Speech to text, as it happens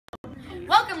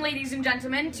Welcome, ladies and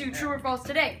gentlemen, to True or False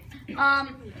Today.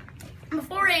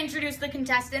 Before I introduce the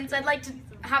contestants, I'd like to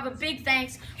have a big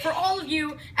thanks for all of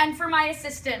you and for my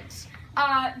assistant,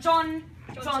 John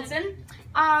Johnson.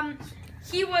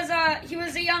 He was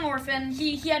a young orphan.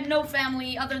 He had no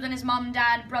family other than his mom,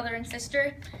 dad, brother, and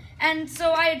sister, and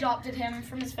so I adopted him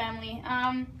from his family.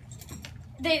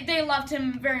 They loved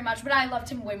him very much, but I loved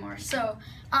him way more. So,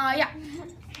 yeah.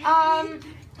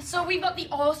 So we've got the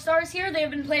All-Stars here. They've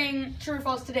been playing True or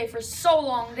False Today for so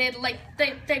long. They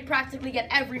practically get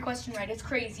every question right. It's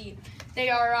crazy.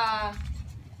 They're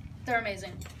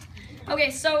amazing.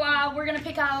 Okay, so we're gonna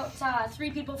pick out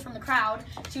 3 people from the crowd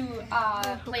to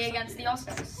play against the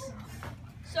All-Stars.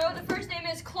 So the first name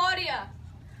is Claudia.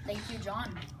 Thank you,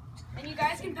 John. And you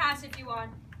guys can pass if you want.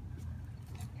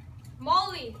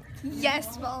 Molly.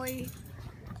 Yes, Molly.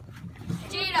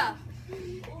 Jada.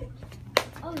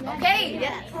 Okay,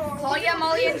 Claudia,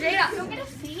 Molly, and Jada.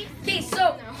 Okay,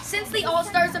 so since the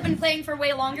All-Stars have been playing for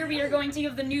way longer, we are going to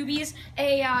give the newbies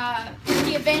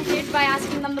the advantage by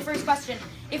asking them the first question.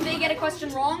 If they get a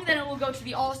question wrong, then it will go to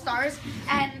the All-Stars,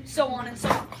 and so on and so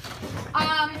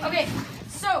on. Okay,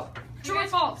 so true or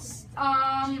false?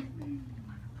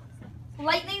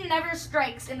 Lightning never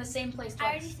strikes in the same place twice.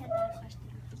 I already said that question.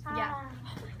 Yeah.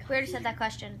 We already said that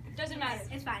question. Doesn't matter.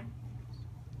 It's fine.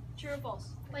 True or false?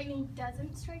 Lightning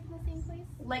doesn't strike in the same place?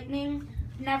 Lightning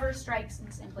never strikes in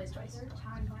the same place twice.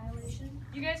 Time violation?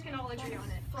 You guys can all agree on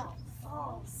it.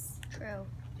 False. True.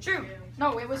 True.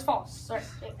 No, it was false. Sorry.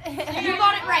 You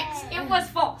got it right. It was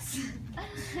false.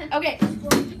 Okay.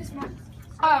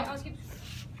 All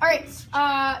right.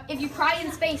 If you cry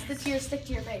in space, the tears stick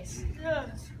to your face.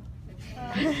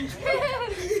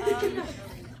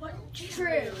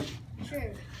 True.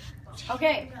 True.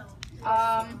 Okay.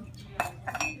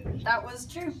 That was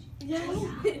true.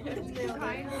 All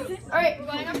right.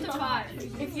 Going up to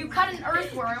 5. If you cut an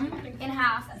earthworm in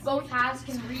half, both halves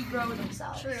can regrow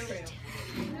themselves.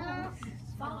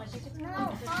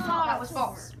 No. That was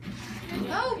false.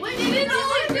 No, wait, they didn't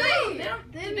all agree.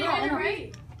 They got it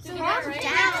right. So right?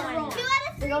 Down.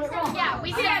 They got it wrong. Yeah,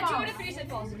 we said Yeah, 2 false. out of 3 said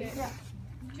false. Okay. Yeah.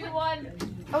 2, 1.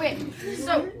 Okay.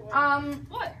 So,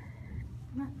 What?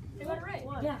 They got it right.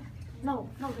 yeah. No,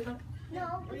 they got it.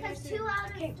 No, because 2 out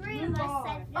of 3 of us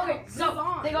said no. Okay,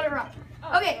 so they got it wrong.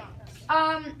 Okay,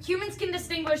 humans can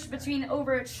distinguish between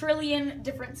over 1 trillion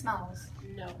different smells.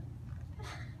 No.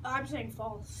 I'm saying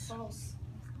false. False.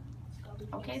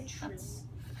 Okay,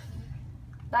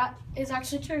 that is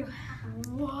actually true.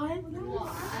 What?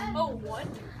 Oh, what?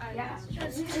 Yeah.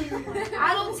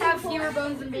 Adults have fewer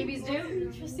bones than babies do.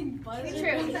 Interesting buzz.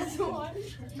 True. That's one.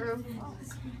 True.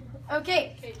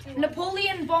 Okay,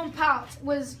 Napoleon Bonaparte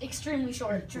was extremely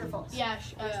short. True or false? Yeah,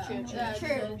 that's true.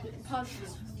 True.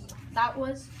 That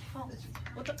was false.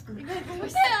 What's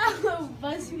that?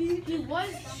 BuzzFeed. He was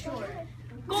short.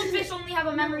 Goldfish only have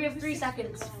a memory of 3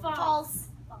 seconds. False.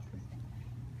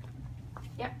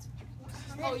 Yep.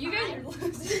 Oh, you guys are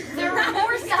losing. There are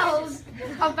more cells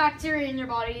of bacteria in your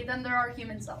body than there are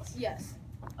human cells. Yes.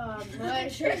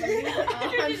 What? Sure.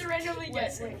 You're just randomly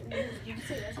guessing.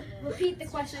 Repeat the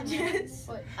question. Yes.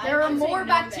 There are more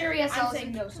bacteria cells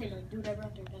in no. Say no. Do whatever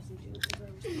after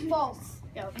testing. False.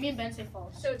 Yeah, me and Ben say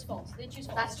false. So it's false. They choose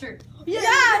false. That's true.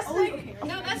 Yes.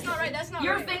 No, that's not right. That's not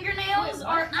Your right. fingernails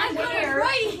are I got it hair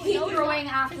right. growing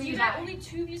after Because you you had die. only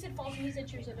 2 of you said false and he said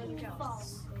true, so it doesn't count.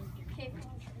 False.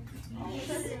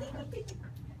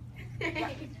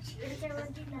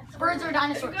 Birds are You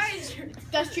dinosaurs. guys are...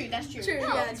 That's true. That's true. True,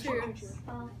 yeah, true.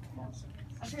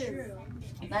 True.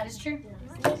 That is true.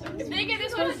 If they get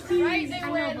this one right, they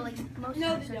win.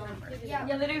 No, they don't.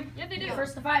 Yeah, they do. Yeah, they do.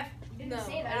 First to 5. No.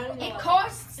 It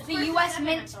costs the U.S.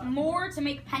 Mint more to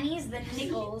make pennies than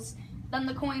nickels than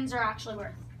the coins are actually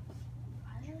worth.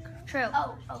 True.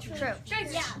 True.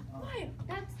 Yeah.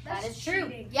 That is true.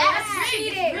 Yes.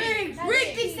 Cheating.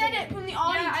 Rick, they said it from the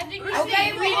audience. Yeah, I think we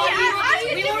Okay, we will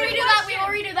redo that. We will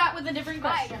redo that with a different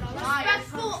question.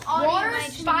 Respectful Water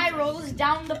audience. spirals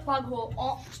down the plug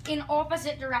hole in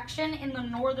opposite direction in the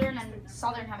northern and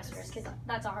southern hemispheres. Because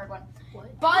that's a hard one.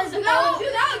 Buzz. Do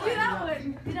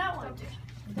that one.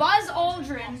 Buzz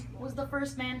Aldrin was the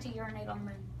first man to urinate on the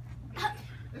moon.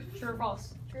 True or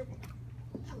false? True.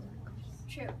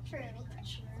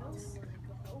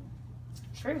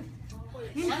 True.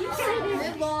 We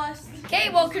lost. Okay,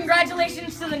 well,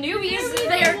 congratulations to the newbies.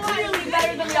 They are clearly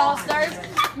better than the All-Stars.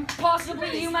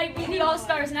 Possibly you might be the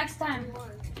All-Stars next time.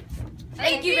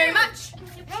 Thank you very much.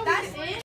 That's it.